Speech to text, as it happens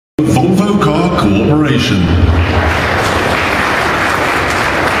Volvo Car Corporation.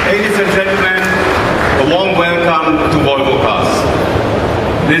 Ladies and gentlemen, a warm welcome to Volvo Cars.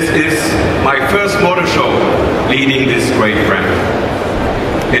 This is my first motor show leading this great brand.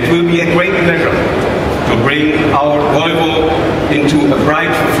 It will be a great pleasure to bring our Volvo into a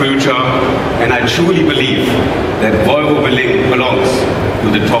bright future, and I truly believe that Volvo belongs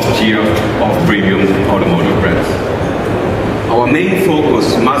to the top tier of premium automotive brands. Our main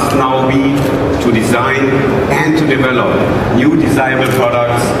focus must now be to design and to develop new desirable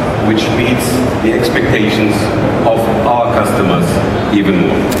products which meets the expectations of our customers even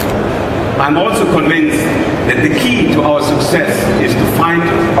more. I'm also convinced that the key to our success is to find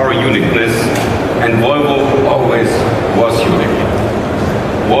our uniqueness, and Volvo always was unique.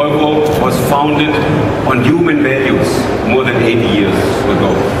 Volvo was founded on human values more than 80 years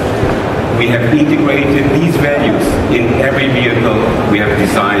ago. We have integrated these values in every vehicle we have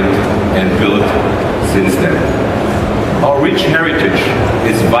designed and built since then. Our rich heritage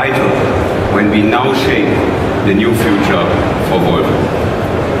is vital when we now shape the new future for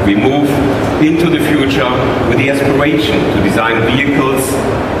Volvo. We move into the future with the aspiration to design vehicles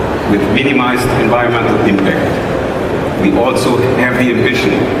with minimized environmental impact. We also have the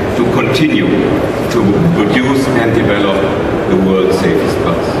ambition to continue to produce and develop the world's safest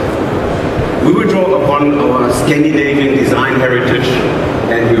cars. We will draw upon our Scandinavian design heritage,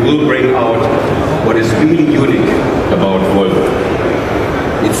 and we will bring out what is really unique about Volvo.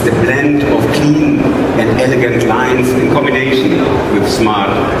 It's the blend of clean and elegant lines in combination with smart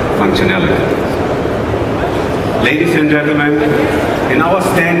functionality. Ladies and gentlemen, in our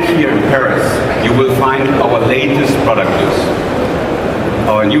stand here in Paris, you will find our latest product news.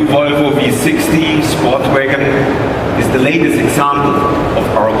 Our new Volvo V60 Sportwagon is the latest example of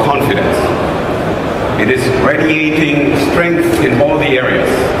our confidence. It is radiating strength in all the areas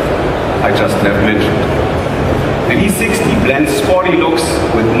I just have mentioned. The V60 blends sporty looks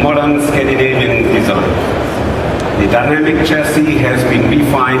with modern Scandinavian design. The dynamic chassis has been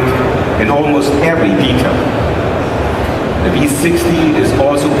refined in almost every detail. The V60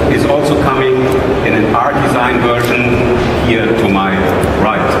 is also coming in an R-Design version here to my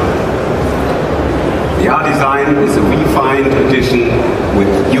right. The R-Design is a refined edition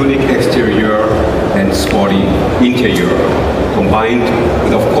with unique exterior and sporty interior, combined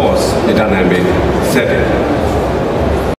with, of course, a dynamic setting.